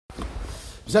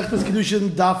Mesechtes Kidushin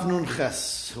Daf Nun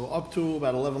Ches. We're up to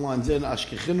about 11 lines in.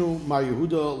 Ashkechinu Mar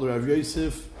Yehuda l'Rav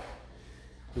Yosef.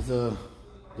 There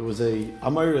was a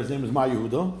Amir. His name was Mar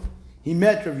Yehuda. He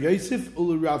met Rav Yosef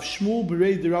Rav Shmuel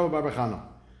Berei de Rabbi Bar Bechana.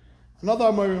 Another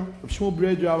Amir, Rav Shmuel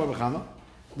Berei de Rabbi Bar Bechana.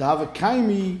 They have a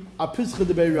kaimi apischa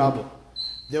de Bei Rabbi.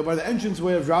 They were by the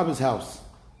entranceway of Rabbi's house.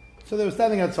 So they were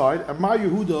standing outside, and Mar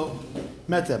Yehuda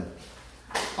met them.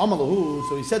 Amalahu,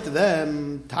 so he said to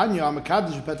them, Tanya,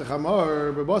 Amakadosh Petach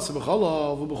Amar, Bebasa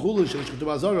B'chala, V'B'chula, Shelish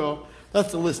Ketubah.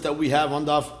 That's the list that we have on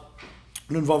Daf,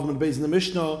 an involvement based in the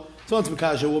Mishnah. So it's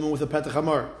Makadosh, a woman with a Petach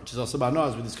Amar, which is also Bana,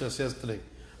 as we discussed yesterday.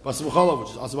 Basa B'chala,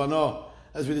 which is also Bana,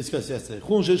 as we discussed yesterday.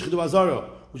 Chulun Shelish Ketubah,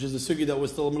 which is the sugi that we're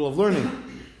still in the middle of learning.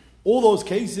 All those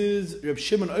cases, Reb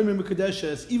Shimon Omer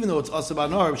Mikadeshes, even though it's Asa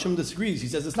Bana, Reb Shimon disagrees. He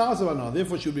says it's not Asa Bana,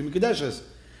 therefore she would be Mikadeshes.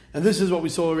 And this is what we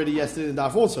saw already yesterday in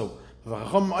Daf also. So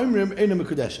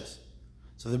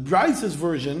the Bryce's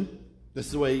version, this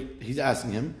is the way he's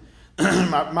asking him,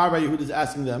 Mar Yehuda is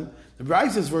asking them, the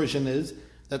Bryce's version is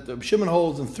that the Shimon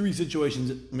holds in three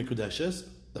situations Mikudeshes,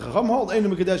 the Chacham hold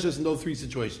Eina Mikudeshes in those three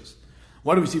situations.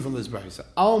 What do we see from this Bryce?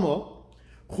 Alma,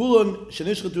 Chulun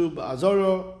Shenishchatu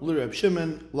Ba'azara, L'Reb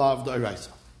Shimon, Lav Da'iraisa.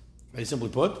 Very simply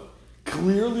put,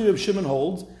 clearly Reb Shimon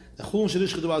holds that Chulun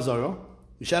Shenishchatu Ba'azara,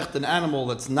 you shecht an animal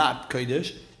that's not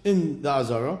Kodesh in the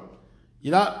Azara,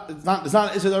 it's not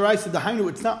the rice of the Hainu,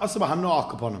 it's not Asaba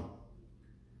Hanoach upon him.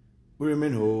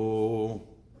 Minhu.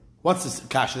 What's this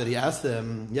kasha that he asked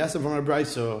them? He asked them from a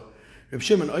Braiso. Reb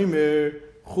Shimon Omer,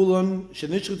 Chulon,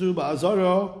 Shenishchatu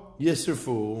Ba'azara,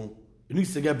 Yisrfu. It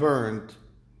needs to get burned.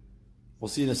 We'll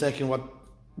see in a second what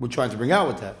we're trying to bring out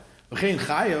with that. V'chein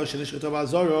Chaya, Shenishchatu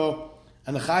Ba'azara,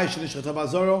 and the Chaya, Shenishchatu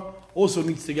Ba'azara, also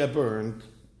needs to get burned.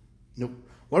 No.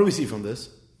 What do we see from this?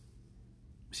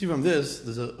 We see from this,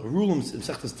 there's a rule in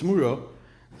Sechtas Temura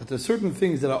that there are certain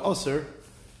things that are osir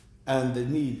and they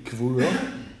need kvura,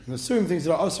 and there are certain things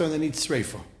that are osir and they need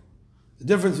sreifa. The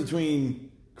difference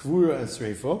between kvura and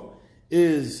sreifa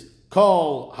is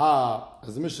kol ha,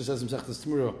 as the Mishnah says in Sechtas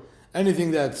Temura,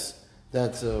 anything that's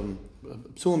psulim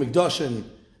mikdashin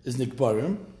is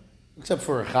nikbarim, except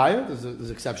for a chaya,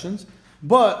 there's exceptions,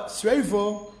 but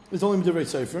sreifa is only midavrei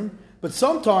seifrim. But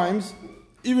sometimes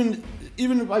even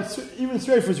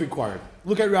Sreifa is required.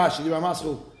 Look at Rashi, the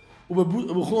Ramaskal,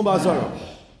 U'b'chulun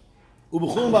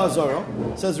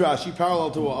ba'azara, says Rashi, parallel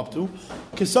to what up to,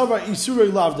 Kesava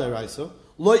isurei lav da'iraisa,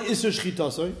 loy isur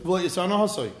shchitasoi, v'loy isar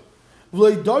nahasoi,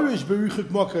 v'loy darish berichuk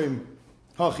makayim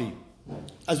hachi.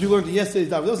 As we learned in yesterday's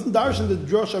daf, it doesn't darish in the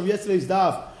drush of yesterday's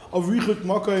daf of richuk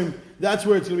makayim, that's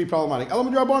where it's going to be problematic.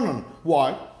 Alam Rabbanon.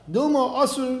 Why? Dilma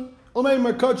asur, Almei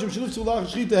Merkachim Shlutzu Lach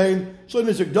Shchitahin, Shloim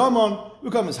Nizuk Daman,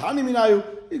 become as Hani Minayu,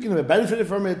 you can have benefited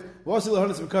from it. Vasil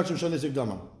Hanis Merkachim Shloim Nizuk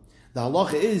Daman. The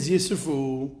halacha is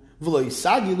Yisrufu, V'lo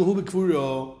Yisagi Luhu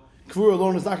B'Kvuro. Kvuro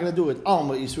alone is not going to do it.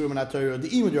 Alma Yisruim Anatoyer, the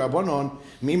Imad Rabbanon,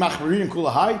 Mi Machmarin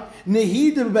Kulahai,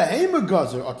 Nehidim Behema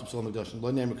Gazer, Atim Psulam Nikdashim,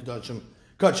 Lo Name Kachim,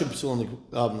 Kachim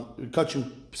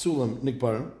Psulam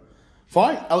Nikbarim.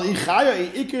 Fine. Al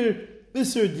Ichaya Ikir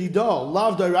Isser Didal,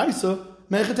 Lav Dairaisa,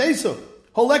 Mechatesa.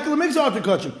 What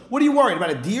are you worried about?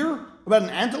 A deer? About an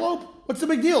antelope? What's the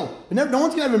big deal? No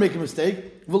one's going to ever make a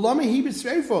mistake. Ella,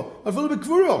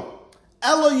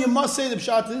 you must say the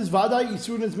pshat is Vadai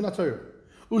Yisroel is Minatayr.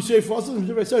 Usreifa also is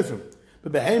very Seifrim.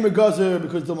 But Behemer Gazer,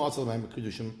 because the Matzal Behemer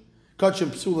Kidushin,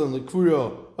 Kachim Psulan, the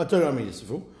Kvuro, Atayr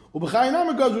Amiyisafu,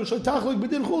 Ubechayinam Gazer, Shaltachlik,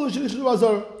 Bedin Chulu, Shalishu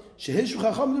Azar, Shehishu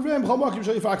Chacham Nevrem, Chalmakim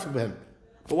Shalifak Behem.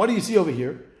 But what do you see over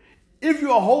here? If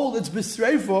you hold it's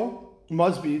Besreifa,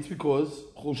 must be, it's because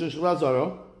it's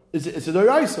a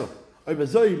deraisa.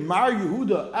 Mar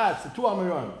Yehuda asks the two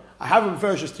Amiran, I have a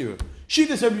ferocious theory. She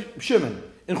just said Shimon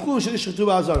in Chulun Shelish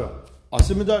Ketubah Azara.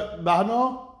 Asim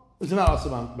Bahana? Is it not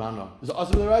Asim Bahana? Is it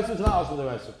Asim Deraisa? Is it not Asim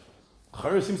Deraisa?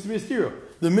 Chara seems to be a theory.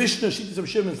 The Mishnah Shittas of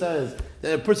Shimon says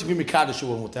that a person can be Kaddish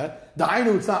one with that. The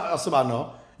Ainu it's not Asim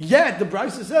Bahana. Yet the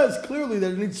Brisa says clearly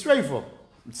that it needs Streifa.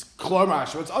 It's Klar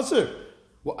Mash. It's Asir.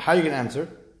 How are you going to answer?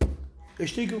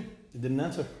 Ishtiku. They didn't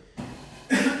answer.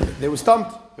 They were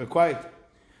stumped. They were quiet.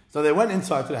 So they went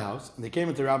inside to the house, and they came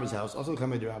into Rabbi's house. Also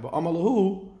came into Rabbi.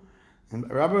 Amalahu.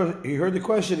 And Rabbi, he heard the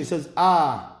question. He says,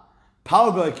 Palga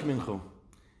Kiminchu.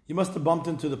 You must have bumped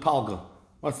into the Palga.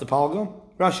 What's the Palga?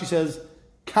 Rashi says,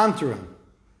 Kantarim.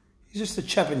 He's just a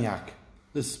Chepenyak.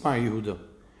 This is Mar Yehuda.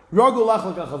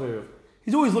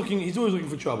 He's always looking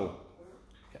for trouble.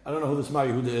 I don't know who this Mar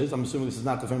Yehuda is. I'm assuming this is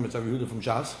not the famous Rabbi Yehuda from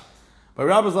Shas. But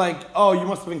Rabbi's like, oh, you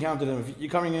must have encountered him. If you're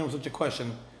coming in with such a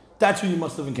question, that's who you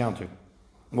must have encountered.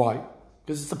 Why?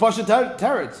 Because it's the Pasha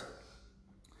Teretz.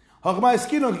 We're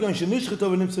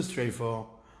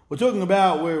talking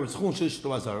about where it's Chulun Shelish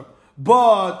Ketubah Azara.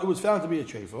 but it was found to be a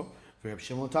treifo. Rabbi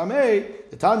Shimon Tamei,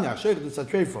 the Tanya sheichet it's a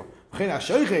treifo.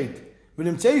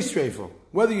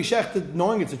 Whether you shechted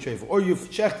knowing it's a treifo or you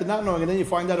shechted not knowing and then you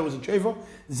find out it was a treifo,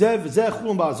 zev zeh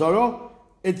chulun ba'azaro.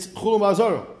 It's chulun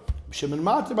ba'azaro. Shimon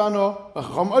mater bano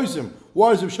v'chacham oisim.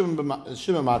 Why is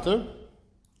Shimon mater?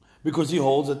 Because he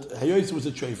holds that Hayois was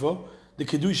a treifo, the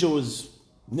Kedusha was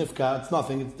nifka, it's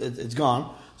nothing, it's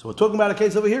gone. So we're talking about a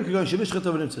case over here, and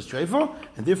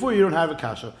therefore you don't have a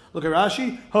kasha. Look at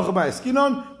Rashi,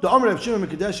 the Amr of Shimon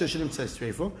Mekadesh Shimon says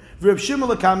treifo. Reb Shimon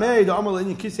lekamei, the Amr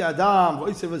le'inyan kisi adam,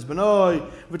 v'oisev es benoi,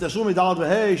 v'tashum edalad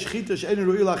v'hei, shchita she'enin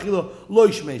ru'i la'achila, lo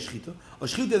yishmei shchita. A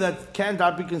shchita that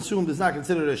cannot be consumed is not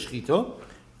considered a shchita.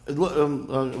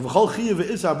 V'chol chiyav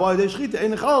v'isar ba'adei shchita,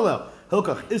 ein echalel.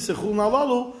 Hilkach isse chul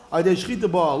navalu, adei shchita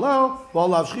ba'alel,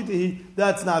 ba'alav shchita,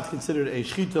 that's not considered a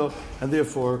shchita, and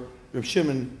therefore Reb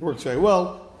Shimon works very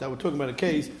well. That we're talking about a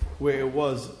case where it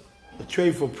was a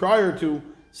treifo prior to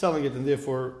selling it, and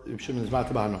therefore Reb Shimon is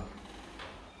matabano.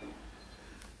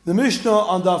 The Mishnah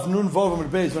on Daf Nun Vav Amud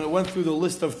Beis, when it went through the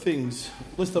list of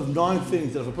 9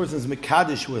 things that if a person is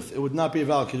mekadesh with, it would not be a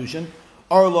valid kedushin.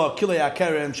 Arla, kilei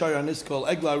akerem, shayar niskol,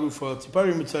 egla rufa,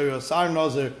 tzipari mitzayra, sar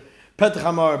nazir, petach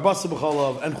hamar, basa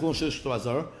b'chalav, and chulon shishto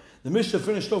azar. The Mishnah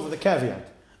finished off with a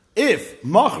caveat. If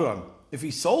machran, if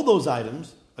he sold those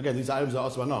items, again, these items are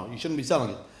also no, you shouldn't be selling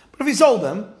it. But if he sold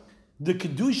them, the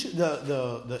kedusha,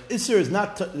 the iser is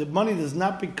not the money does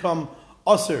not become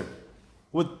usher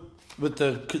with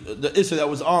the iser that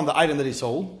was on the item that he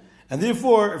sold, and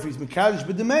therefore, if he's mekadesh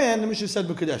b'demayan, the Mishnah said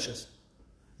b'kadeshes,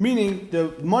 meaning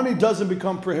the money doesn't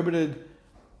become prohibited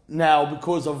now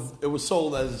because of it was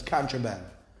sold as contraband.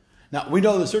 Now we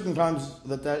know there's certain times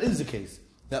that is the case,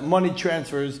 that money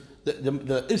transfers,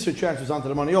 the iser transfers onto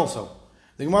the money also.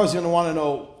 The Gemara is going to want to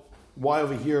know why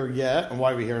over here, yeah, and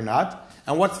why over here not,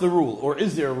 and what's the rule, or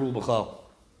is there a rule, B'chal?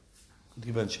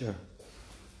 Give a share.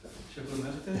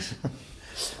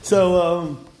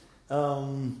 So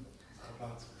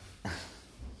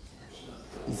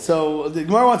the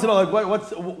Gemara wants to know, like,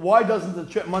 why doesn't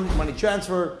the money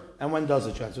transfer, and when does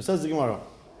it transfer? Says the Gemara,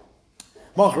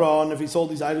 Machron, if he sold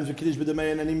these items with Kiddush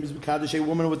b'demei and he was Mekadesh a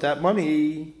woman with that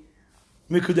money,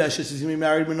 Mekudesh is going to be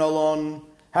married Minolon.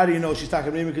 How do you know she's talking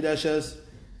about Mekudeshes?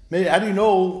 How do you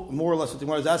know, more or less what the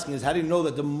Gemara is asking is, how do you know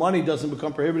that the money doesn't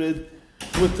become prohibited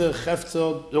with the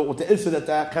chefza, with the issa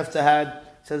that chefza had?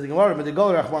 Says the Gemara,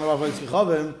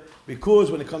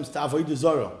 because when it comes to Avodah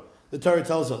Zarah, the Torah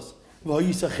tells us, that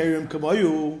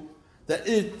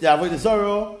the Avodah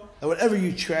Zarah, that whatever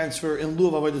you transfer in lieu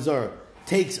of Avodah Zarah,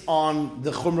 takes on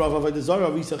the chumrah of Avodah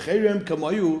Zarah,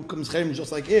 comes cherem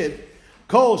just like it.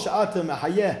 Kol sha'atem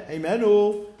ahayeh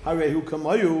eimenu harehu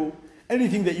kamayu.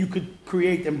 Anything that you could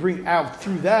create and bring out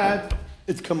through that,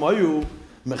 it's kamayu.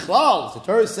 Mechlal, the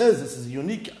Torah says this is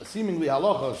unique, seemingly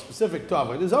halacha specific to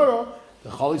Avodah Zarah. The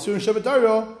chal yisurim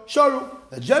shebetarah sharu.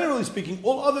 That generally speaking,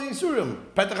 all other yisurim,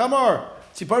 petach hamar,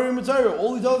 tziparim mitzayra,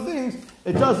 all these other things,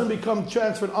 it doesn't become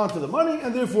transferred onto the money,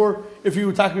 and therefore, if you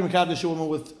were talking mekadesh a woman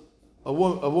with a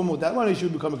woman with that money, she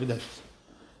would become a kadesh.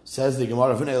 Says the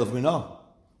Gemara of we know.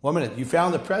 1 minute, you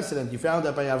found a precedent, you found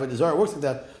that by Avodah Zarah, it works like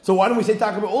that. So why don't we say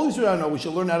talk about all these? I know we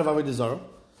should learn out of Avodah Zarah.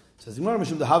 Says the Gemara,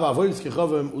 Mishum dehava avodas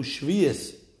kechavim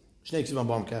ushviyis shnei ksuvim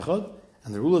b'am kechad,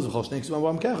 and the rule is v'chol shnei ksuvim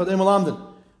b'am kechad ein malamdin,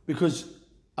 because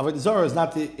Avodah Zarah is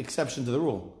not the exception to the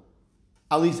rule.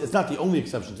 At least it's not the only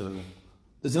exception to the rule.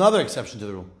 There's another exception to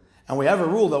the rule, and we have a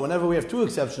rule that whenever we have 2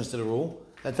 exceptions to the rule,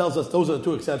 that tells us those are the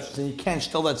 2 exceptions, and you can't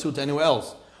tell that suit to anywhere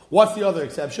else. What's the other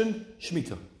exception?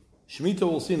 Shemitah. Shemitah,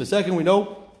 we'll see in a second. We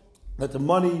know that the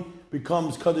money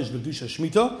becomes Kaddish B'Kedusha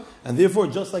Shemitah, and therefore,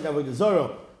 just like Avodah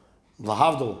Zarah,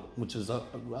 Lahavdol, which is an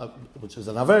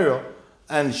Avera,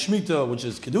 and Shemitah, which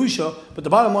is Kedusha, but the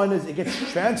bottom line is it gets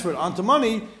transferred onto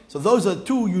money, so those are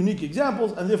 2 unique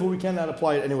examples, and therefore we cannot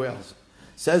apply it anywhere else.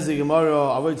 Says the Gemara,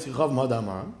 Avodah Tzchichav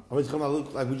Madamar, Avodah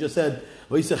Tzchichav, like we just said,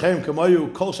 V'yisachem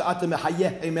Kamayu, Kol Sha'atem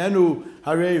Mehayeh Eimenu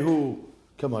Harehu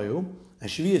Kamayu, and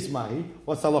Shviyas Mahi,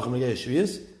 what's the halacha Megei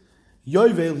Shviyas?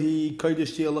 Yovel hi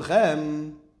kodesh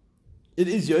tielachem. It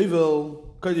is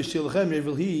Yovel kodesh tielachem.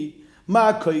 Yovel hi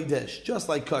ma kodesh. Just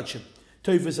like kachim.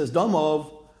 Toifus says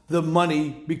damov. The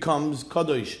money becomes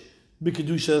kadosh.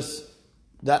 B'kedushas.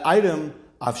 That item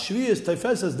of shviyas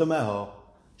toifus says dameha.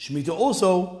 Shemitah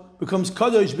also becomes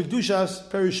kadosh b'kedushas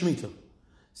perish shemitah.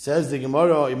 Says the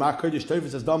Gemara ima kodesh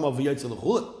toifus says damov v'yotzel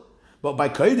lechulit. But by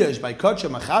kodesh, by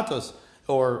kachim, achatos,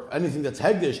 or anything that's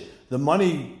hegdish, the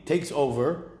money takes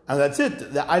over. And that's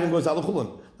it. The item goes out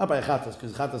l'chulin, not by a chatas,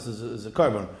 because chatas is a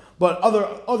carbon, but other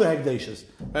hegdashes.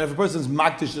 Right? If a person's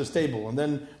makdish the table, and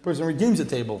then a person redeems the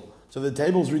table, So the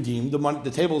table's redeemed.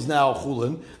 The table is now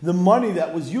chulin. The money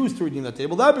that was used to redeem that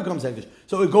table, that becomes hekdesh.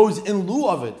 So it goes in lieu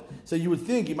of it. So you would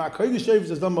think, and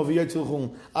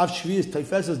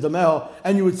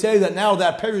you would say that now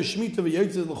that perish shemitah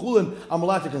v'yotzei l'chulin, I'm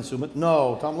allowed to consume it.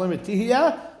 No.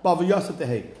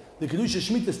 The kedusha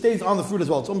shemitah stays on the fruit as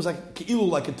well. It's almost like keilu,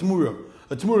 like a temura.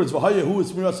 A temura is v'hayahu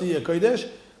is mirasiyah kodesh.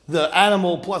 The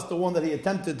animal plus the one that he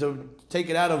attempted to take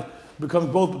it out of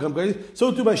become kodesh.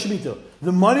 So too by shemitah.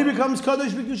 The money becomes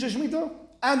kodesh b'kedusha shemitah,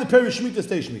 and the perish shemitah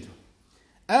stays shemitah.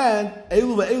 And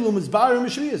elu ve'elu mizbarim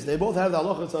mishviyas. They both have the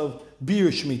halachas of beer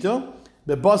shemitah.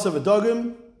 The bas of a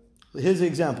dogim. Here's the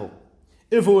example.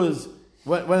 If it was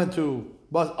went into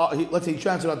let's say he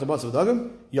transferred out to bas of a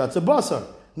dogim, yatsa basar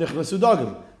nichnasu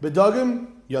dogim. Bedogim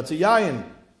yatsa yayin.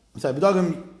 I'm sorry.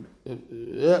 Bedogim.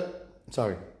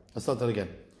 Sorry. I'll start that again.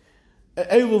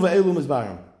 Elu ve'elu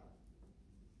mizbarim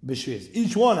b'shviyas.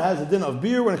 Each one has a din of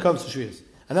beer when it comes to shviyas.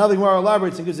 And now the Gemara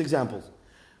elaborates and gives examples.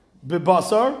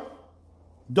 Bebasar.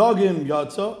 Dogim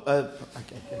yatsa.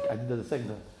 I did that the second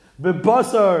time.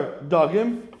 Bebasar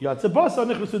dogim yatsa basar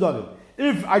nichnasu dogim.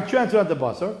 If I transfer out the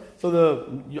basar, so the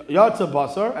yatsa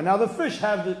basar, and now the fish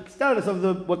have the status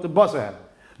of what the basar had.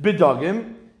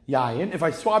 Bidogim yayin. If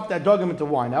I swap that dogim into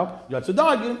wine now, yatsa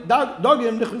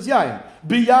dogim nichnas yayin.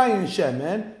 Biyayin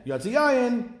shemen yatsa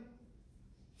yayin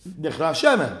nichnas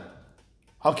shemen.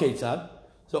 Okay, tzad.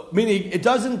 So meaning it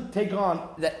doesn't take on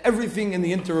that everything in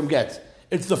the interim gets.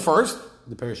 It's the first,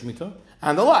 the perish shemitah,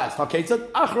 and the last. Okay,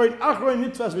 tzad achroin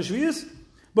nitzvas b'shviyas,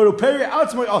 but uperi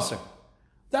atzmoi aser.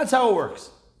 That's how it works.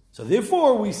 So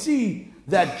therefore, we see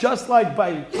that just like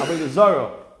by Avodah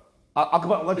Zarah,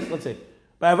 let's say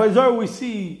by Avodah Zarah we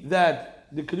see that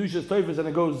the kedusha is teifus and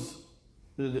it goes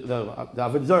the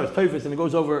Avodah Zarah is teifus and it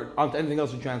goes over onto anything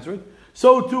else you transfer it.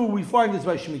 So too we find this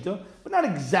by Shemitah, but not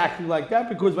exactly like that,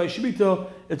 because by Shemitah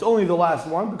it's only the last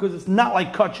one, because it's not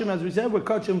like Kachim, as we said, with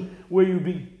Kachim where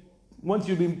once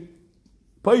you've been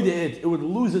paid it would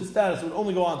lose its status, it would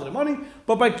only go on to the money,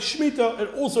 but by Shemitah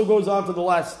it also goes on to the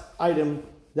last item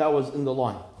that was in the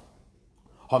line.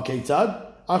 So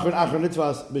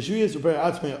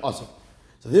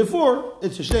therefore,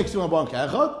 it's a shnei ksuma ban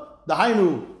ka'echad, the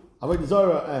hainu, avodah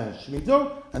zarah and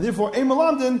Shemitah, and therefore ein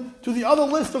melamdin to the other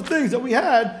list of things that we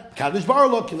had, kadosh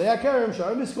barlo, kilei hakerem,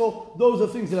 shara miskol, those are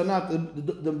things that are not,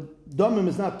 the damim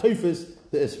is not teifus,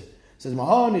 the isser. It says,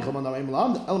 mahani, chaman ein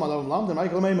melamdin, el melamdin,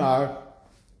 Michael Meimar.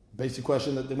 Basic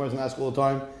question that the Gemara is going to ask all the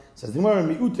time. It says, the Gemara,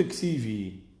 mi'ut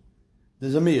ksivi.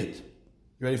 There's a mi'ut. You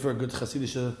ready for a good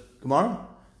Hasidic Gemara?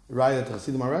 Right at the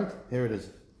Hasidim are right? Here it is.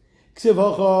 Ksiv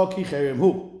hacha ki cherem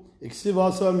hu. Ksiv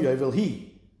hasam yovel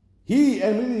he. He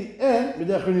and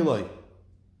midechrin yiloi.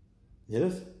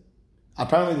 Yes?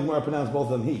 Apparently the Gemara pronounced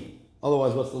both of them he.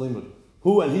 Otherwise, what's the limit?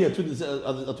 Who and he are two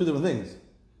different things.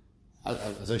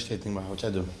 As I state thing, which I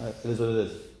do. It is what it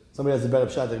is. Somebody has a better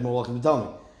shot, they're more welcome to tell me.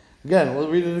 Again, we'll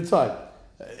read it inside.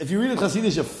 If you read it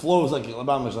Hasidic, it flows like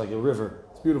a river.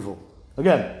 It's beautiful.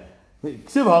 Again,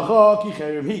 Ksiv hacha ki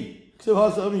cherem he. Ksiv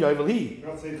hasam yovel he. You're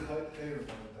not saying cherem.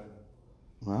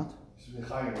 What? You should be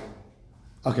chayim.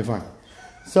 Okay, fine.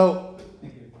 So,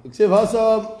 Ksiv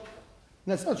hasam.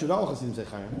 That's not true. Not all Hasidim say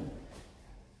chayim.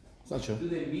 It's not true. Do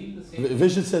they mean the same thing?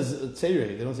 Vision says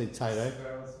tzeirei. They don't say tzai,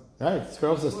 right?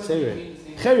 Squirrel says tzeirei.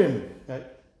 Cherem, right?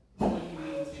 Who and he mean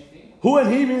the same thing? Who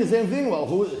and he mean the same thing? Well,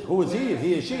 who is he? If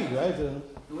he is she, right? The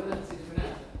way that's a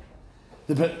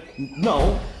different answer.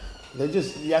 No, they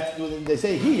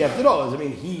say he. You have to know. Does it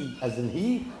mean he as in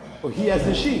he, or he as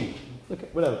in she? Okay,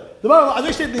 whatever. The bottom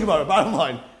line, I think about it. Bottom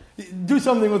line, do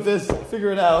something with this,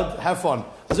 figure it out, have fun.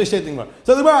 I think about it.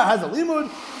 So the Gemara has a limud.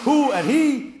 Who and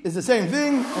he is the same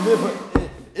thing, and therefore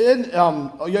in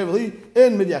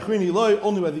midyachrini loy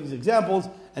only by these examples,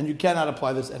 and you cannot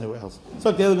apply this anywhere else.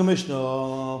 So the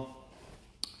Mishnah.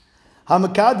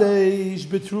 Hamakadesh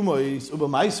betrumois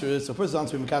ubamaisers. So first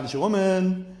wants to be makadesh a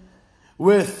woman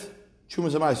with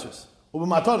trumas and maisers.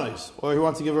 Ubamatonos, or he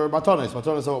wants to give her matonos.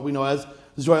 Matonos are what we know as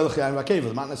Yisroel and Rakeva,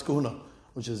 the matnas kahuna,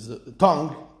 which is the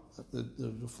tongue,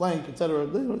 the flank, etc.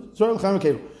 Yisroel and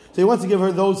Rakeva. So he wants to give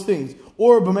her those things.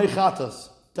 Or b'meichatas,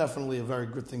 definitely a very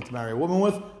good thing to marry a woman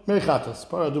with. Meichatas,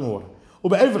 paraduma water.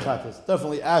 Ube'evichatas,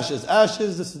 definitely ashes.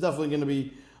 Ashes, this is definitely going to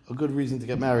be a good reason to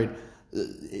get married.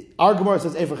 Our Gemara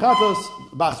says Efer Chatos,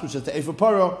 Bach says to Efer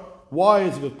Paro. Why?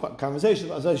 It's a good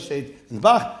conversation, as I state in the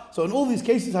Bach. So in all these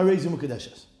cases, I raise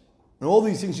Mukadeshes. In all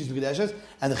these things, she's Mukadeshes.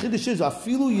 And the Chiddush is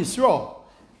Afilu Yisroel.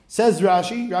 Says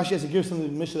Rashi has to give something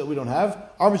to the Mishnah that we don't have.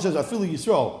 Our Mishnah says Afilu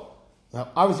Yisroel. Now,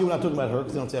 obviously, we're not talking about her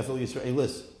because they don't say Afilu Yisroel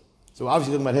Elis. So we're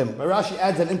obviously talking about him. But Rashi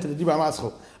adds that into the Dibra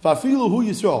Maschel. Afilu Hu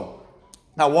Yisroel.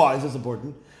 Now, why is this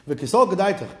important? What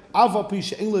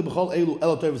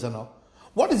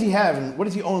does he have and what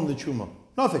does he own in the truma?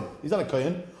 Nothing. He's not a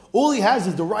kohen. All he has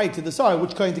is the right to decide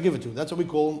which kohen to give it to. That's what we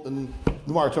call in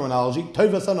Gemara terminology,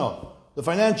 toivasana, the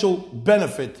financial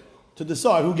benefit to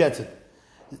decide who gets it.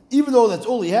 Even though that's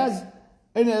all he has,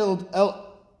 and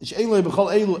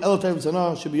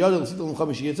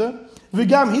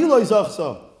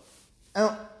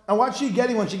what's she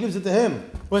getting when she gives it to him?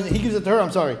 When he gives it to her,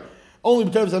 I'm sorry.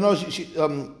 Only she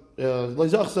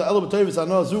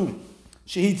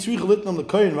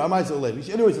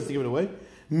anyways has to give it away.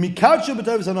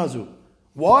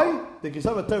 Why?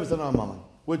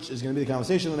 Which is going to be the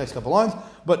conversation in the next couple lines.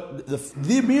 But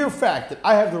the mere fact that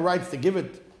I have the rights to give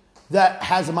it, that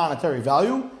has a monetary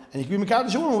value, and you can be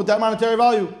mekadosh a woman with that monetary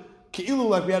value. Ke'ilu,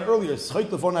 like we had earlier, schayt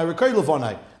lefonai, rekay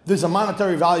lefonai. There's a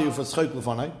monetary value for schayt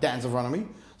lefonai, dance in front of me.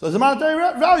 So there's a monetary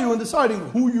value in deciding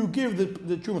who you give the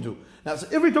truma to. Now, so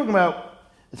if we're talking about,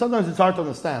 and sometimes it's hard to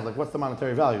understand, like what's the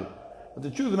monetary value. But the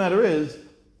truth of the matter is,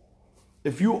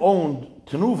 if you owned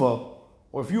Tenuva,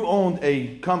 or if you owned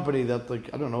a company that, like,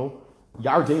 I don't know,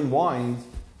 Yardain Wines,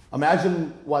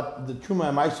 imagine what the Truma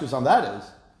and Meisus on that is.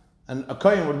 And a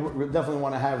Kohen would definitely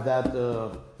want to have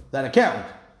that account.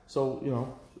 So, you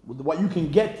know, what you can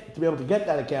get to be able to get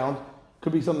that account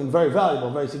could be something very valuable,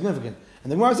 very significant.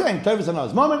 And then we're saying, Tevis Anah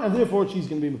is Mammon, and therefore she's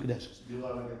going to be Mekadesh. Are you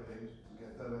allowed to get paid to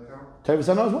get that account? Tevis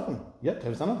Anah is Mammon. Yeah,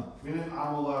 Tevis Anah. Meaning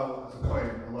I'm allowed, as a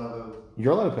Kohen,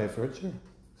 You're allowed to pay for it, sure.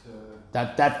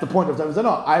 That's the point of Tevis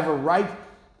Anah. I have a right,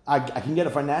 I can get a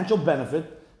financial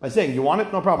benefit by saying, you want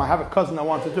it? No problem. I have a cousin that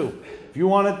wants it too. If you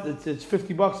want it, it's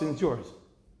 $50 and it's yours.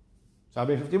 So I'll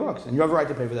pay $50. And you have a right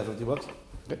to pay for that $50.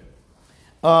 Okay.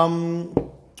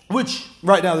 Which,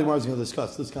 right now, the Gemara is going to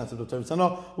discuss this concept of Tevis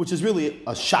Anah, which is really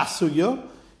a shas sugya.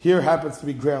 Here happens to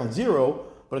be ground zero,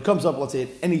 but it comes up, let's say, at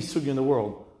any sugya in the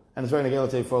world. And it's very negative,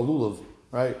 let's say, for a lulav,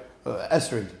 right?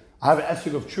 Esrig. I have an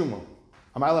esrig of truma.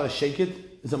 Am I allowed to shake it?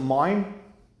 Is it mine?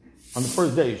 On the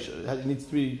first day, it needs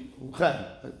to be.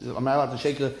 Am I allowed to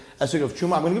shake the esrog of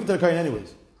truma? I'm going to give it to the kohen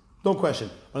anyways. No question.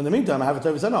 But in the meantime, I have a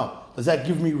tevis anah. Does that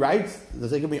give me rights?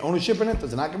 Does that give me ownership in it?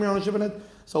 Does it not give me ownership in it?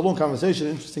 It's a long conversation,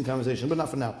 interesting conversation, but not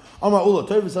for now. Amar Ula,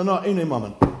 tevis anah, einay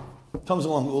mammon. Comes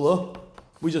along Ula.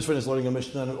 We just finished learning a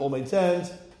Mishnah and it all made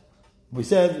sense. We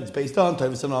said it's based on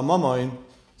tevis anah mammon.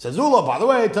 Says Ula, by the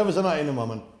way, tevis anah einay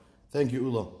mammon. Thank you,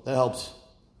 Ula. That helps.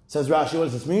 Says Rashi, what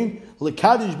does this mean?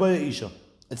 Lekadish b'ya isha.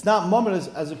 It's not mammon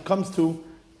as it comes to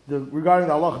regarding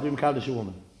the halacha to be mekadosh a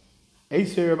woman.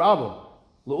 Eisei Rabbi Abba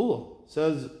le'ula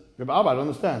says Rabbi Abba, I don't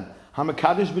understand.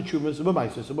 Hamakadosh b'trumas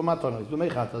b'maisos b'matanos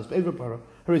b'meichatas b'evapara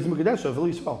harizim mekadosh for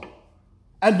Yisroel.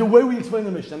 And the way we explain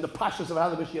the Mishnah and the pashas of how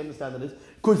the Mishnah understand it is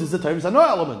because it's the Tevis Anah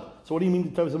element. So what do you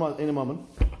mean the Tevis Anah in a mammon?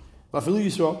 Vafilu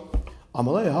Yisroel.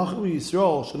 Amalei hachavu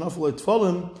Yisroel shenaflu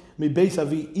etfalim mi beis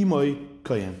avi imoy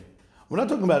kohen. We're not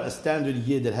talking about a standard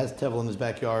yid that has tevel in his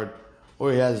backyard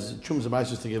or he has trumas and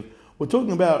maisos to give. We're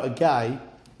talking about a guy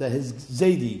that his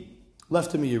Zaidi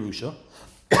left him a Yerusha.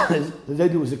 His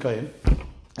Zaidi was a Kohen.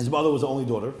 His mother was the only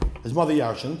daughter. His mother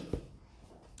Yarshin.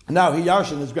 And now he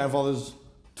Yarshin his grandfather's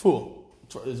Tful.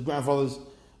 His grandfather's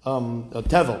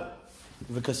Tevel.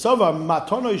 The Kasava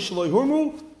Matonoi Shloi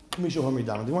Hurmu Mishu Hurmi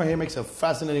Dam. The one here makes a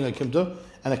fascinating Akimta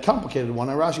and a complicated one.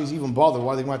 And Rashi is even bothered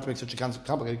why they want to make such a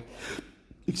complicated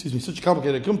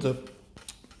Akimta.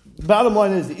 Bottom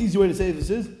line is, the easy way to say this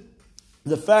is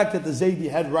the fact that the Zaidi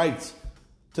had rights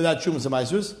to that Trumas and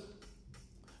Maisus.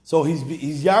 So he's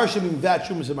yarshiming that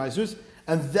Trumas and Maisus,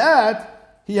 and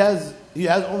that he has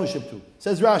ownership to.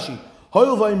 Says Rashi,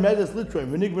 Hoyel vay medes litroim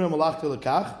v'nigmir malach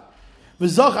telakach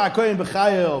v'zach akoyin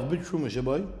b'chayav b'truma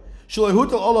shaboy shaloi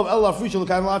hutel olav el lafrish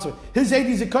l'kaim latzor. His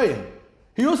Zaidi is a koyin.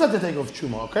 He also has to take off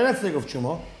Truma. Okay, that's to take off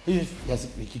Truma. He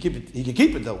can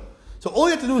keep it though. So all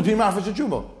you have to do is be mafresh a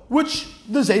Truma, which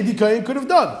the Zaidi Kohen could have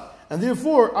done. And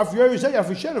therefore, so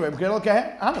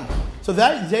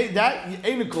that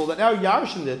Einikel that now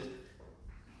Yarshin did,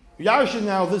 Yarshin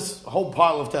now this whole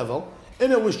pile of Tevel,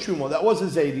 and it was Truma, that was the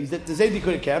Zaidi, that the Zaidi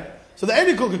could have kept, so the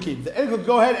Einikel could keep. The Einikel could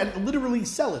go ahead and literally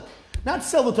sell it. Not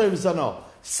sell the Tevis Anah,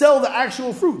 sell the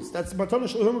actual fruits. That's Matana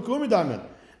Shalom Kulumi Diamond.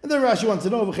 And then Rashi wants to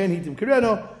know,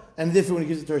 and therefore when he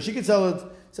gives it to her, she can sell it.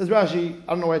 Says Rashi, I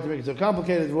don't know why to make it so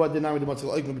complicated. Why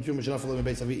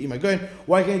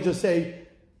can't you just say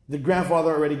the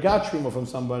grandfather already got Truma from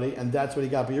somebody, and that's what he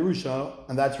got by Yerusha,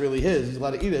 and that's really his. He's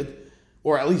allowed to eat it,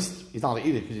 or at least he's not allowed to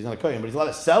eat it because he's not a kohen, but he's allowed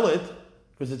to sell it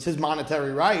because it's his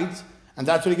monetary rights, and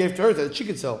that's what he gave to her that she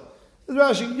could sell. Says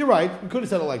Rashi, you're right. We could have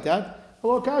said it like that. That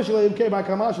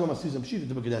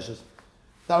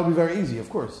would be very easy, of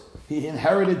course. He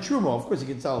inherited Truma. Of course, he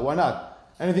can sell it. Why not?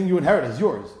 Anything you inherit is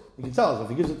yours. he can sell it. So if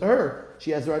he gives it to her,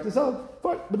 she has the right to sell it.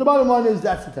 Fine. But the bottom line is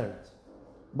that's the teretz.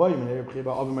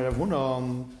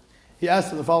 He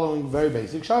asked him the following very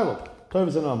basic shiloh.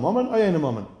 Tovus and a moment, or ain't a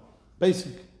moment?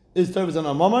 Basic. Is Tovus and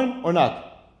a moment or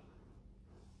not?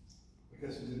 I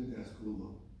guess he didn't ask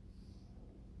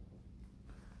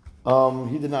Gula.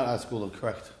 He did not ask Gula,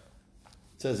 correct.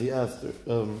 It says he asked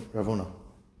Ravuna.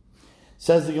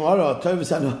 Says the Gemara,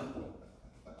 Tovus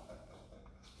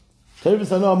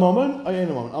and a moment, or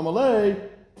ain't a moment? Amalei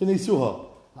Tenisuha.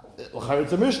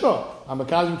 It's a Mishnah. I'm a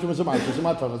Kazim to Misamai, to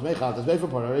Samatonas, Mechatas,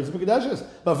 Vefapara, Raise the Mikadashes.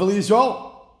 But for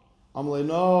Yisroel, I'm like,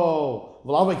 no.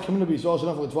 Well, I'll be coming to be so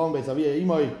enough with 12 base.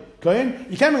 You can't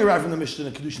make it right from the Mishnah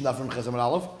and Kidushin that from Chesam and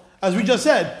Aleph. As we just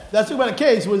said, that's about a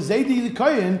case where Zaidi the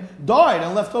Kohen died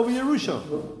and left over Yerusha.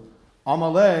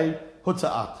 Amalei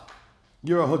Hutza'at.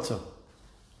 You're a Hutzah.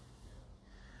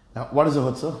 Now, what is a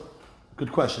Hutzah?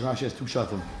 Good question. Rashi has two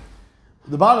shatim.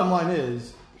 The bottom line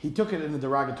is, he took it in a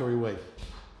derogatory way.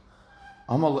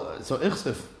 So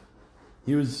Ichsif,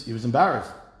 he was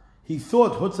embarrassed. He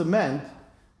thought Hutzah meant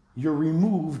you're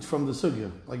removed from the sugya,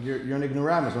 like you're an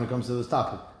ignoramus when it comes to this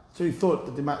topic. So he thought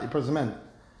that the person meant.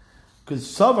 Because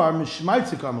Savar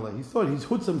Mishmaitza Kamaleh, he thought he's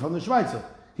Hutzah from the Shmaitza.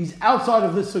 He's outside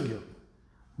of this sugya.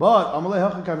 But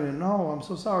Amaleh Hacha came in, no, I'm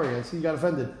so sorry, I see you got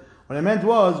offended. What I meant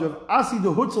was, you have Asi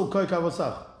the Hutzel Koi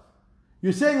Kavasach.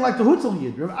 You're saying like the Hutzel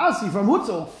Yid. Rav Asi from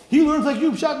Hutzel, he learns like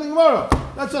you, Pshat Gemara.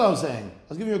 That's what I was saying. I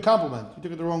was giving you a compliment. You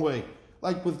took it the wrong way.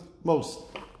 Like with most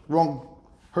wrong,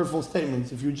 hurtful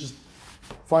statements, if you just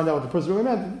find out what the person really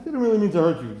meant, it didn't really mean to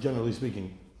hurt you, generally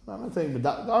speaking. I'm not saying, but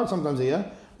there are sometimes yeah.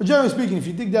 But generally speaking, if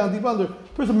you dig down deep under, the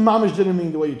person mamish didn't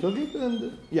mean the way you took it,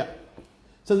 and yeah.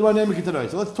 Says about Neiman today.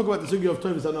 So let's talk about the sugya of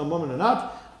Tovus and a moment or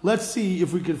not. Let's see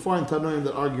if we can find Tanoim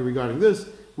that argue regarding this.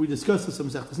 We discussed this some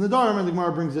Sechtas Nedarim, and the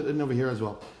Gemara brings it in over here as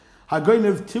well.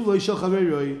 Hagoynev tivloi shel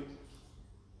chaveroi.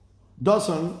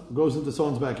 Dasan goes into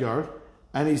someone's backyard,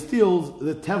 and he steals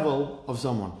the tevel of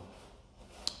someone.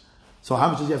 So how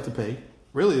much does he have to pay?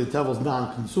 Really, the tevel is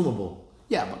non-consumable.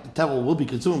 Yeah, but the tevel will be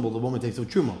consumable the moment it takes a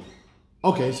truma.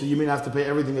 Okay, so you mean I have to pay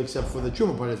everything except for the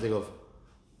truma part I take off?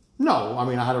 No, I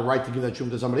mean I had a right to give that truma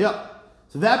to somebody else.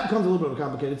 So that becomes a little bit of a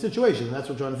complicated situation, and that's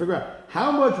what we're trying to figure out.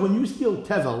 How much, when you steal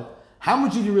tevel, how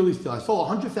much did you really steal? I stole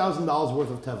 $100,000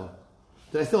 worth of tevel.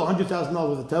 Did I steal $100,000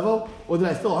 worth of tevel? Or did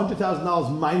I steal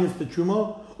 $100,000 minus the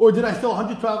truma? Or did I steal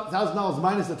 $100,000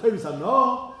 minus the Tovus?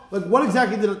 No. Like, what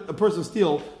exactly did a person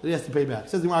steal that he has to pay back? It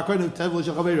says the Rabbi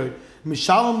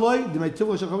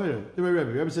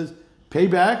says, pay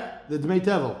back the Dmei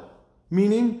Tevel.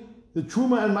 Meaning, the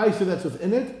truma and meiser that's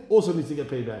within it also needs to get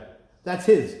paid back. That's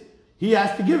his. He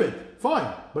has to give it.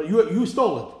 Fine. But you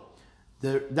stole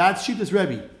it. That's Shittas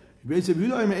Rabbi. He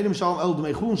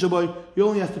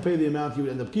only has to pay the amount he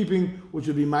would end up keeping, which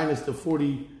would be minus the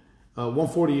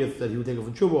 140th that he would take off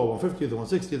from Chuba, or 150th, or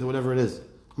 160th, or whatever it is.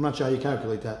 I'm not sure how you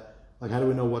calculate that. Like, how do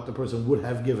we know what the person would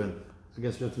have given? I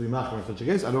guess you have to be machmer in such a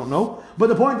case. I don't know. But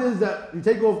the point is that you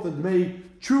take off the Dmei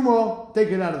Truma, take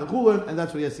it out of the Chulin, and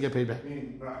that's what he has to get paid back.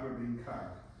 Meaning machmer being kind.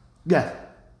 Yes.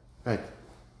 Right.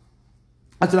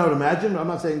 That's what I would imagine, but I'm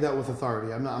not saying that with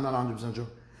authority. I'm not 100% sure.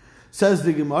 Says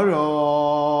the Gemara,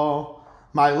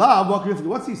 my love,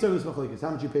 what's the service machlekes? How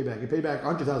much you pay back? You pay back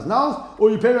 $100,000,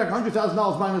 or you pay back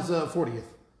 $100,000 minus 40th,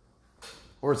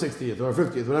 or 60th, or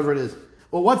 50th, whatever it is.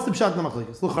 Well, what's the pshat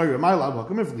machlekes? L'chayra, my love,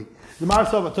 the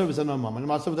marsav atovus and a moment,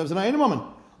 the marsav atovus and a moment.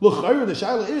 L'chayra, the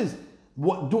shaila is,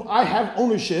 what, do I have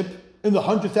ownership in the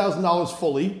 $100,000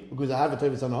 fully because I have a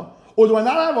tovus and or do I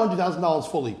not have $100,000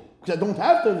 fully? Because I don't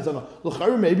have Tovus.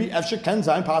 L'chayr maybe Efshar Ken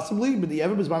Zayin possibly, but the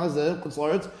Ever Bizman has the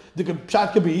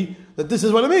pshat could be that this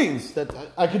is what it means that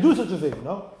I could do such a thing.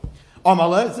 No, no.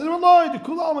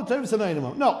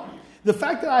 The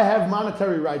fact that I have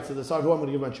monetary rights to decide who I'm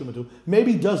going to give my truma to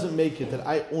maybe doesn't make it that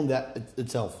I own that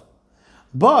itself.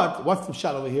 But what's the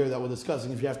pshat over here that we're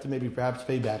discussing? If you have to maybe perhaps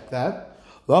pay back that.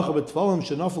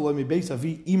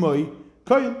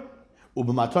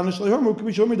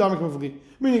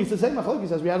 Meaning it's the same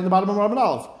machlokes as we had in the bottom of Rabban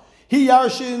Aleph. He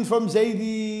yarshin from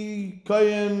Zaidi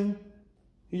Kohen,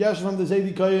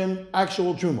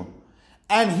 actual truma,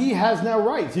 and he has now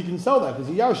rights. He can sell that because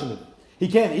he yarshin it. He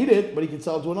can't eat it, but he can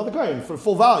sell it to another Kohen for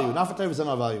full value, not for Tovus and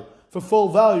value, for full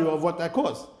value of what that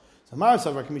cost. So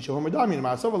Marasav can be shohom medamian.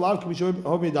 Marasav allowed can be shohom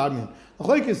medamian.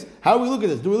 Machlokes, how do we look at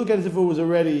this? Do we look at it as if it was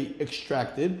already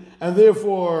extracted and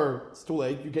therefore it's too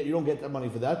late? You don't get that money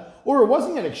for that, or it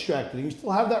wasn't yet extracted and you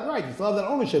still have that right, you still have that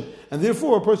ownership, and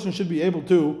therefore a person should be able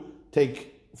to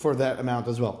take for that amount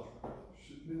as well.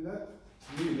 That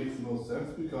to me makes the most sense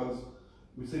because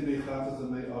we say they chatas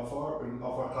and they afar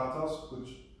chatas,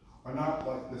 which are not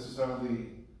like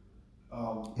necessarily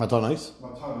Matanais.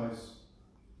 Matanais,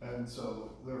 and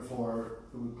so therefore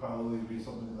it would probably be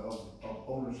something of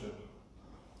ownership.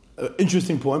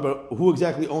 Interesting point, but who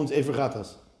exactly owns Efer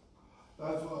Chatas?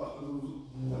 That's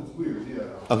weird, yeah.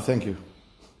 Oh, thank you.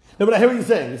 No, but I hear what you're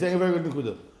saying. You're saying a very good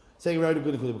nekuda.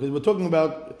 Because we're talking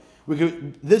about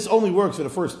this only works for the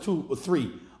first 2 or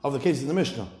 3 of the cases in the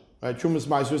Mishnah, right? Trumas,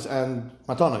 Maisrus, and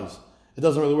Matanais. It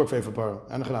doesn't really work for Efer Para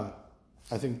and Chanam.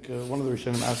 I think one of the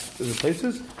Rishonim asked the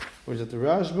places, or is it the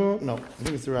Rashba? No, I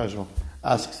think it's the Rashba.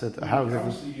 Asks it how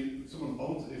exactly. Obviously, someone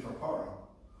owns Efer Para.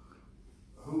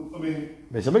 Who? I mean,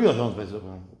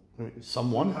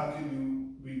 someone. How can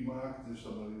you be marked to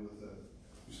somebody with that?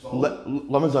 You stole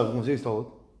Let me say you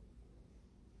stole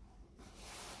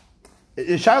it.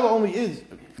 The shiloh only is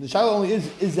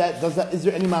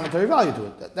there any monetary value to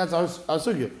it? That's our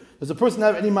sugya. Does a person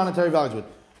have any monetary value to it?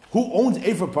 Who owns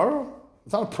Efer Para?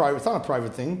 It's not a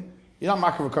private thing. You're not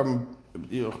making a carbon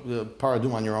the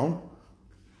paradum on your own.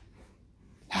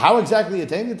 How exactly he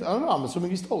attained it? I don't know. I'm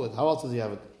assuming he stole it. How else does he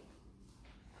have it?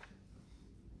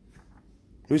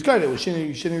 He was kind of with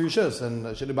Shini Rishus and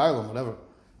Shini Bailam, whatever.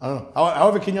 I don't know.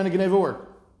 However, Kinyan Geneva work.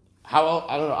 I don't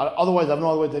know. Otherwise, I have no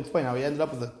other way to explain how he ended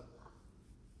up with it.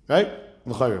 Right?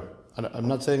 I'm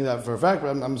not saying that for a fact, but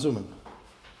I'm assuming.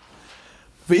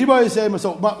 So,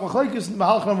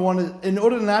 number one is, in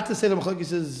order not to say that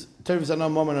Machlokes is Tevis and not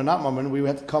Mammon or not Mammon, we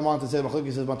had to come on to say Machlokes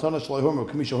is Matana Shloi Humor,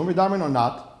 Kamisha Humor Damin or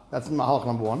not. That's Mahalach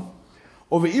number one.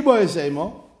 Over Iba is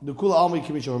Emo, the Kula Almi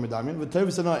Kamisha Humor Damin, but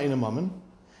Tevis and not Aina Mammon.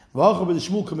 The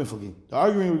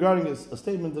arguing regarding a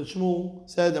statement that Shmuel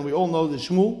said, and we all know that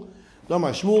Shmuel,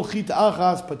 Chita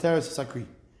Achas Pateris Sakri.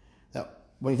 Now,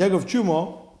 when you take off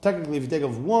Chumo, technically if you take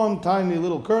off one tiny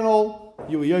little kernel,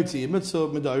 you will Yotzi Mitzvah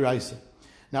Midairaisa.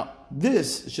 Now,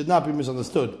 this should not be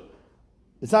misunderstood.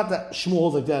 It's not that Shmuel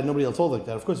holds like that and nobody else holds like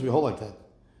that. Of course we hold like that.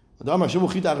 The Mar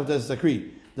Shmuel Chita Achas Pateris Sakri.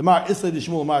 The Mar Islay the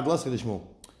Shmuel, Mar Glesay the Shmuel.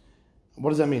 What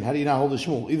does that mean? How do you not hold the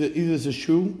Shmuel? Either it's a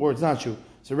shoe or it's not shoe.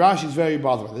 So Rashi is very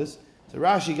bothered by this. So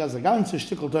Rashi has a ganze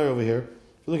shtickle Torah over here.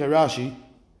 If you look at Rashi,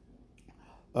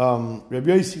 Rabbi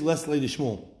Yossi Lesley the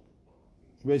Shmuel.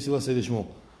 Rabbi Yossi Lesley the Shmuel.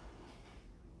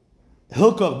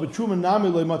 Hilkach b'truma nami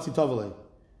loy matzi tavalei.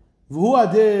 V'hu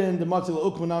adin the matzi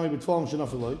lo'ukma nami b'tvalim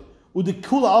shenafiloi. U'de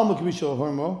kula alma k'misha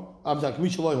hormo.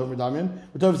 K'misha loy hormo damian.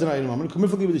 V'tov zena ein mamen.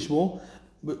 K'mifli with the Shmuel.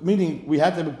 Meaning we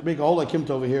had to make a whole like Kimta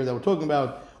over here that we're talking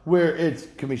about, where it's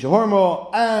Kamisha Hormo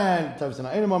and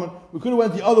Tavsana Ein Moment. We could have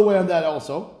went the other way on that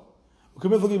also. The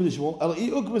only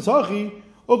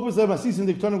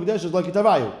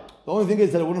thing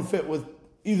is that it wouldn't fit with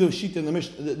either Shita in the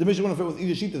Mishnah. The Mishnah wouldn't fit with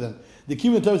either Shita then. The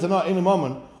Kim and Tavsana Ein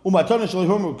Moment. Umatana Shalai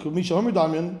Hormo Kamisha Hormo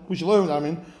Damian. Kusha Loy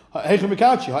Damian. Hechem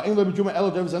Mikachi. Ha'en Lo B'Tuma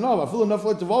Elo Tavsana. I feel enough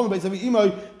like to Volman Beis Avi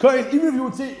Imai. Even if you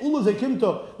would say Ula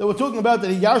Zekimto that we're talking about that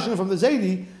he yashin from the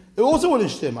Zaidi. It also wouldn't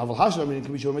shtim. Aval hashra meaning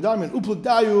can be shown medamin.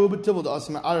 Upladayu b'tivol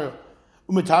da'asim ar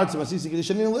umetartzim asisi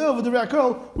kedushin in live with the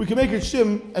rakol. We can make it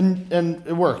shtim and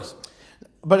it works.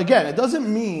 But again, it doesn't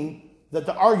mean that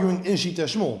the arguing is Shita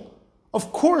Shmuel.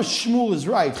 Of course, Shmuel is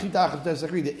right. There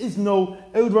is no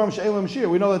Eudram She'elam Shir.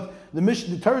 We know that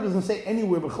the Torah doesn't say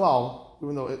anywhere b'chlal,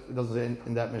 even though it doesn't say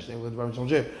in that Mishnah, Eudram She'elam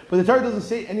Shir. But the Torah doesn't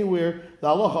say anywhere the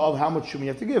halacha of how much shum you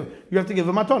have to give. You have to give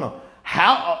a matana.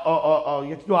 How you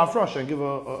have to do hafrasha and give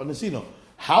a nesino.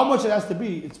 How much it has to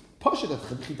be? It's pasha that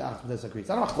chita achas sakri. It's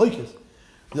not machlokes.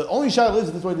 The only shayla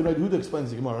is this way the Rabbi Yehuda explains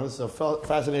the Gemara. It's a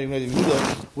fascinating Rabbi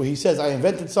Yehuda where he says, "I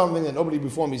invented something that nobody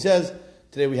before me says."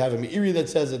 Today we have a Meiri that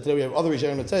says it. Today we have other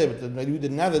Rishonim that say it, but the Rabbi Yehuda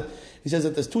didn't have it. He says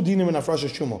that there's 2 dinim in hafrasha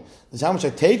shumo. There's how much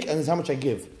I take and there's how much I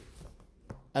give,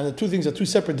 and the 2 things are 2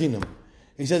 separate dinim.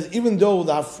 He says even though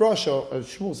the hafrasha,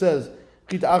 Shmuel says,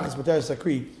 chita achas pateris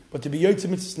sakri. But to be Yotze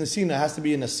Mitzvah Nesina has to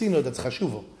be a Nesina that's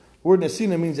Chashuva. The word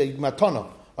Nesina means a Matana.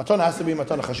 Matana has to be a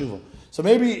Matana Chashuva. So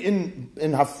maybe in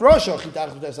Hafrasha,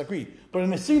 Chitach Sakri, but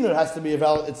in Nesina it has to be a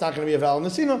valid, it's not going to be a valid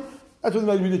Nesina. That's when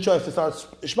maybe the choice to start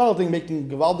Shmalting, making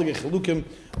Gavaldige Chilukim,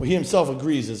 where he himself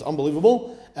agrees is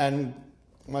unbelievable, and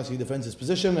he defends his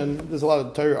position, and there's a lot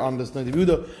of Torah on this Neiman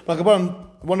Yehuda. But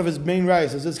one of his main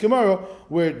rights is this Gemara,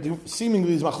 where seemingly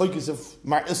these machlokes of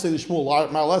Mar Isay the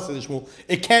Shmuel, Mar Lesay the Shmuel,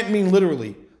 it can't mean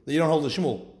literally that you don't hold the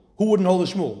Shmuel. Who wouldn't hold the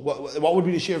Shmuel? What would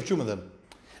be the share of Shuma then?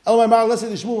 Elamai Mar Lesay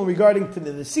the Shmuel regarding to the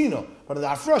Nesino, but in the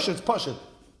Afresh it's Pashat.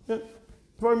 What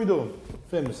are we doing?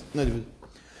 Famous. Neiman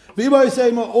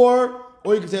Yehuda.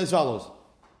 Or you can say as follows.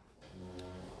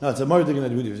 No, it's a Mardik in Neiman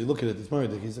Yehuda. If you look at it, it's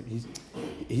Mardik.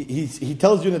 He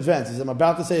tells you in advance. He says, I'm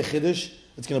about to say a Chiddush.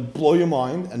 It's going to blow your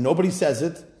mind, and nobody says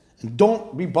it. And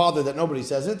don't be bothered that nobody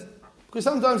says it, because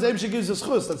sometimes Abisha gives a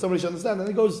schus that somebody should understand, and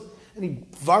he goes and he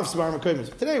varfs bar makoyim.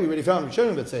 Today we already found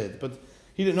Rishonim that say it, but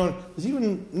He didn't know. There's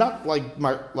even not like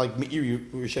Meir you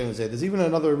were saying. There's even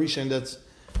another Rishon that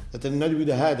the Nadi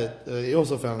Yehuda had that he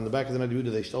also found in the back of the Nadi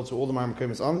Yehuda. They also all the Marmar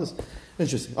Kremis on this.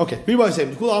 Interesting. Okay, everybody say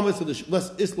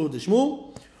less Islu de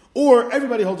Shmuel, or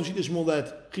everybody holds to Shmuel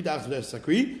that Chidach de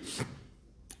Sakri.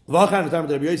 V'achan the time of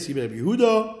the Rabbi Yossi, Rabbi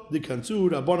Yehuda, the Kansu,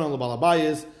 Rabbanon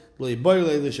LeBalabayis,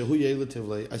 LeBoyle, LeShahuye,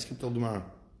 LeTivle. I skipped all the Gemara.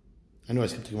 I know I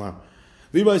skipped the Gemara.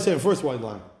 Everybody say first white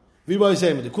line. Everybody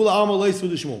say the Kula Alma Leis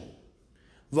with the Shmuel.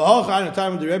 V'achan the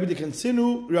time of the Rabbi the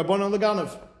Kansinu, Rabbanon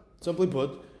LeGanav. Simply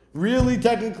put, really,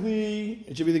 technically,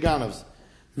 it should be the Ganavs.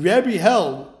 Rabbi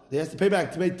held he has to pay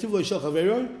back to make Tivle Shel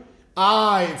Chaveroi.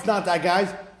 It's not that,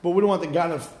 guys, but we don't want the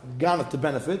Ganav to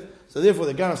benefit. So therefore,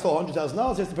 the Ganav stole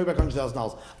 $100,000. He has to pay back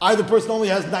 $100,000. Either person only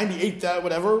has 98,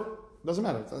 whatever. Doesn't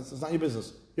matter. It's not your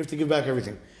business. You have to give back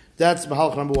everything. That's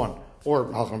Mahalach number 1 or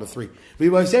Mahalach number 3. The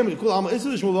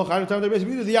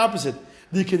opposite.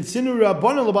 The consider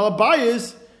Rabbanon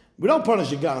Balabayis. We don't punish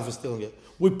the Ganav for stealing it.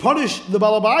 We punish the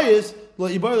Balabayis. What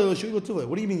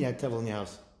do you mean you had Tevel in your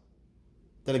house?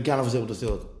 That a Ganav was able to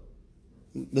steal it?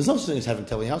 There's no such thing as having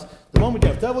Tevel in your house. The moment you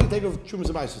have Tevel, you take over Trumas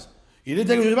and Isis. You didn't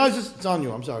take over Trumas and Isis, it's on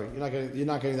you. I'm sorry. You're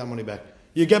not getting that money back.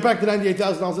 You get back the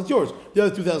 $98,000, it's yours. The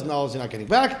other $2,000 you're not getting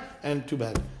back, and too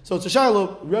bad. So it's a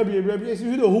Shiloh, Rabbi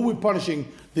Yisroel, who we're punishing?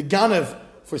 The Ganav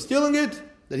for stealing it,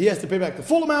 that he has to pay back the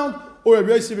full amount, or Rabbi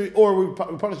Yisroel, or we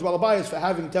punish the Balabayas for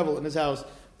having Tevel in his house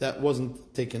that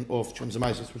wasn't taken off Trumas and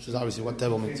Isis, which is obviously what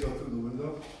Tevel means. Can't go through the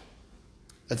window?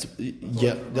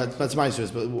 That's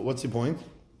Meiser's, but what's your point?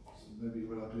 Maybe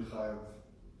we're not doing chayav.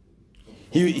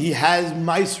 He has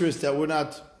Meiser's that we're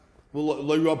not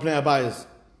lo yopnei abayas.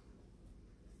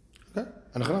 Okay,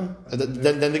 and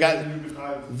then the guy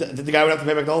would have to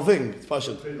pay back the whole thing. It's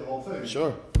pashut. Pay the whole thing.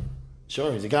 Sure.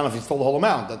 He's a gun if he stole the whole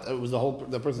amount. That it was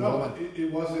the person's whole amount. It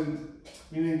wasn't.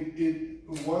 Meaning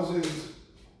it wasn't.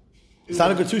 It's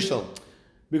not a good tushel.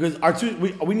 Because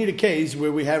we need a case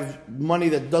where we have money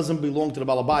that doesn't belong to the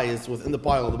balabayas within the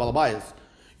pile of the balabayas.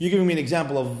 You're giving me an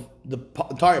example of the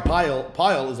entire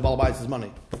pile is the balabayas'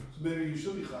 money. So maybe you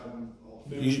should be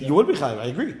chayav. You would be chayav. I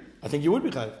agree. I think you would be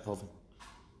chayav. The whole thing.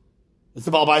 It's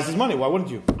the balabayas' money. Why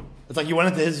wouldn't you? It's like you went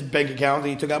into his bank account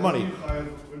and he took out money.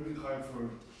 When we chayav for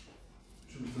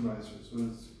truth and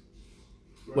Meiser's?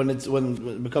 When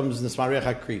it becomes Nismarech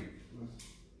HaKri.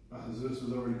 This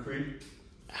was already creed.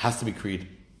 It has to be creed.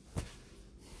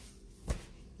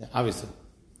 Yeah, obviously.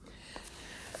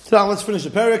 So now let's finish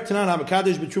the parak. Tanan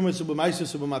HaMakadesh b'trumas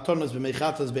u'b'maisus u'b'matonas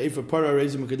b'meichatas b'efer para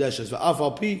reizim u'kadeshes v'af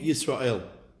al pi Yisroel.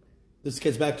 This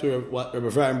gets back to what Rabbi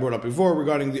Vrahim brought up before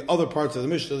regarding the other parts of the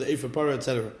Mishnah, the efer para,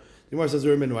 etc. The Gemara says, I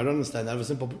don't understand. I have a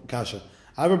simple kasha.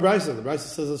 I have a brisa. The brisa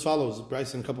says as follows. The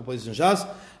brisa in a couple places in Shas.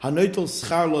 Hanoitel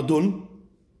schar ladun.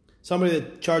 Somebody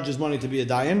that charges money to be a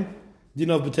dayan. Din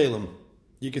of b'telim.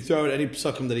 You can throw out any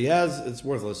psukim that he has. It's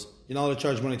worthless. You're not allowed to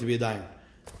charge money to be a dayan.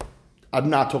 I'm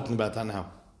not talking about that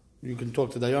now. You can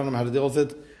talk to Dayanim how to deal with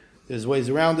it. There's ways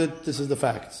around it. This is the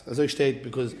facts. As I state,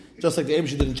 because just like the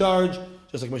Abish didn't charge,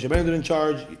 just like Moshe Rabbeinu didn't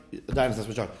charge, the Dayanim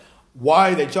doesn't charge.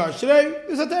 Why they charge today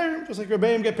is a Dayanim. Just like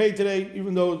Rabbeim get paid today,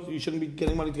 even though you shouldn't be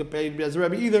getting money to get paid as a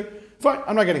Rabbi either. Fine,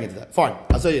 I'm not getting into that. Fine,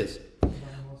 I'll say yes.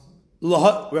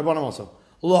 Rabbanim also.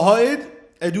 Laha'id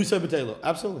edusei b'teilo.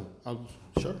 Absolutely.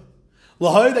 Sure.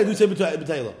 Laha'id edusei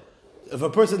b'teilo. If a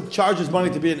person charges money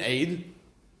to be an aid,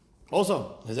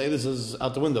 also, his Eilis is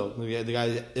out the window. The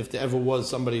guy, if there ever was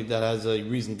somebody that has a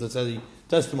reason to say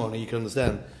testimony, you can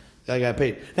understand. The guy got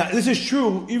paid. Now, this is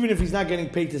true even if he's not getting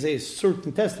paid to say a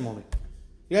certain testimony.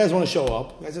 You guys want to show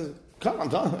up. The guy says, come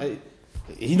on,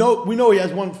 we know he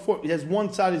has one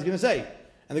side he's going to say.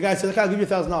 And the guy says, I'll give you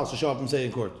 $1,000 to show up and say it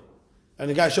in court. And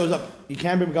the guy shows up. He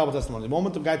can't bring a couple testimony. The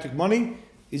moment the guy took money,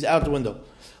 he's out the window.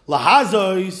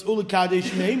 Lahazois ulikadesh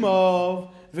meimov.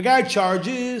 If a guy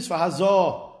charges for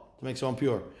hazah, to make someone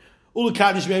pure, or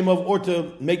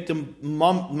to make the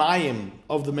mayim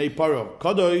of the meiparo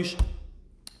kadosh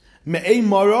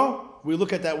me'emara, we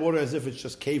look at that water as if it's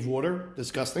just cave water,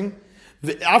 disgusting.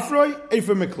 The afroi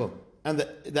efer mikla, and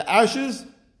the ashes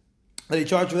that he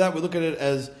charged for that, we look at it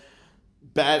as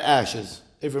bad ashes.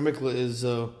 Efer mikla is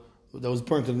that was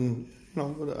burnt in.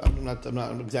 I'm not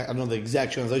exact. I don't know the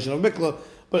exact translation of mikla,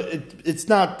 but it's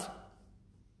not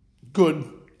good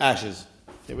ashes.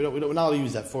 Yeah, we're not allowed to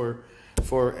use that for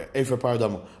Efer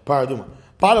Paraduma.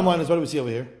 Bottom line is, what do we see over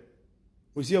here?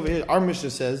 We see over here, our Mishnah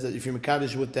says that if you're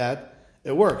Mekadesh with that,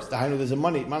 it works. There's a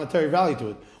monetary value to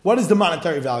it. What is the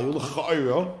monetary value?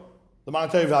 The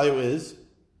monetary value is,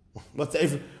 what's the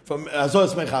Efer, from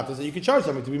Azoras Mechatas, that you can charge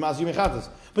somebody to be Mazi Mechatas.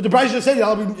 But the price just said you're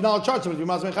not allowed to charge somebody to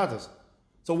be Mazi Mechatas.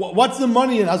 So what's the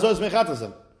money in Azoras Mechatas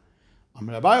then?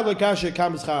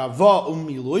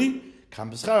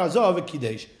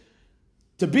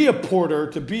 To be a porter,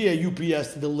 to be a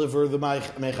UPS, to deliver the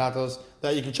mechatos,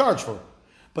 that you can charge for.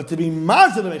 But to be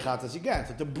mazal the mechatos, you can't.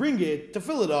 So to bring it, to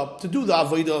fill it up, to do the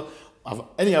avodah,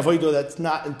 any avodah that's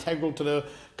not integral to the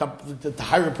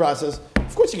hiring process,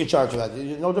 of course you can charge for that.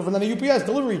 You're no different than a UPS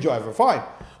delivery driver, fine.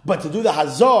 But to do the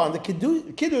hazah and the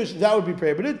kiddush, that would be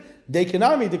prohibited.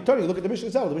 Dekanami, diktoni, look at the Mishnah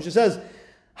itself. The Mishnah says,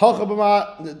 halcha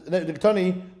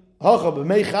diktoni, halcha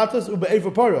b'meichatas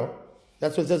u'be'eva paro.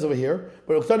 That's what it says over here.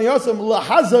 But diktoni yosem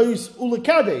lahazos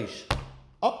u'lekadesh.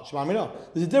 Oh, Shema Amino.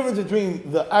 There's a difference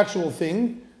between the actual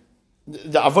thing,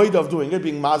 the avodah of doing it,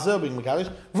 being mazah, being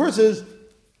mekadesh, versus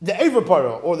the Ever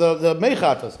Paro, or the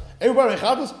Mechatas. Ever Paro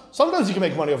Mechatas, sometimes you can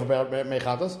make money off of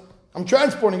Mechatas. I'm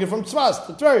transporting it from Tzvas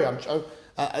to Tveria.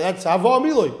 That's Havah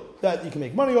Miloi. That you can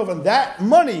make money off, and that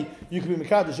money you can be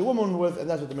Mekadesh a woman with, and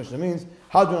that's what the Mishnah means.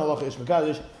 Hadron Allah Ish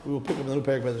Mekadesh. We will pick up the new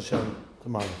parak by Hashem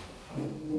tomorrow.